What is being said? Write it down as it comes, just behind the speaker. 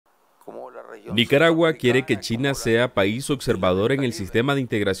Nicaragua quiere que China sea país observador en el Sistema de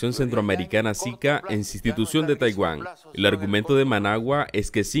Integración Centroamericana (SICA) en sustitución de Taiwán. El argumento de Managua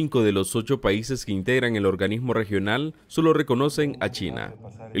es que 5 de los 8 países que integran el organismo regional solo reconocen a China.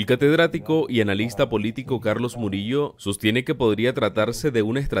 El catedrático y analista político Carlos Murillo sostiene que podría tratarse de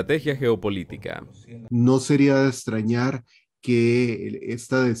una estrategia geopolítica. No sería de extrañar que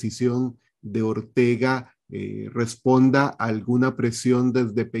esta decisión de Ortega responda a alguna presión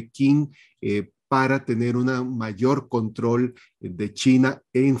desde Pekín para tener un mayor control de China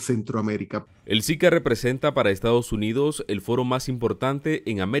en Centroamérica. El SICA representa para Estados Unidos el foro más importante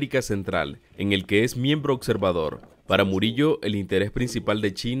en América Central, en el que es miembro observador. Para Murillo, el interés principal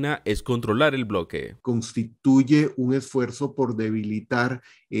de China es controlar el bloque. Constituye un esfuerzo por debilitar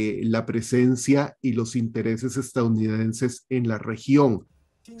la presencia y los intereses estadounidenses en la región.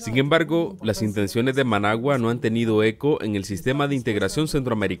 Sin embargo, las intenciones de Managua no han tenido eco en el Sistema de Integración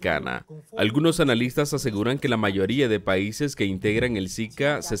Centroamericana. Algunos analistas aseguran que la mayoría de países que integran el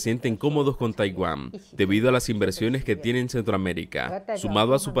SICA se sienten cómodos con Taiwán, debido a las inversiones que tiene en Centroamérica,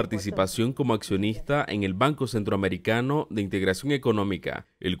 sumado a su participación como accionista en el Banco Centroamericano de Integración Económica,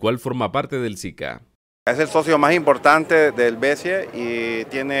 el cual forma parte del SICA. Es el socio más importante del BCE y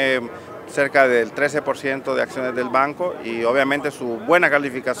tiene cerca del 13% de acciones del banco, y obviamente su buena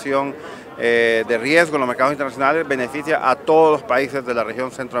calificación de riesgo en los mercados internacionales beneficia a todos los países de la región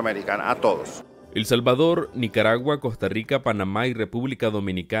centroamericana, a todos. El Salvador, Nicaragua, Costa Rica, Panamá y República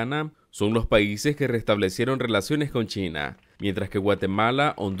Dominicana son los países que restablecieron relaciones con China, mientras que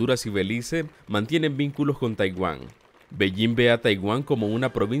Guatemala, Honduras y Belice mantienen vínculos con Taiwán. Beijing ve a Taiwán como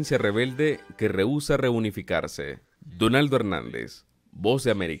una provincia rebelde que rehúsa reunificarse. Donaldo Hernández, Voz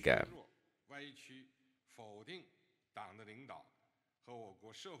de América.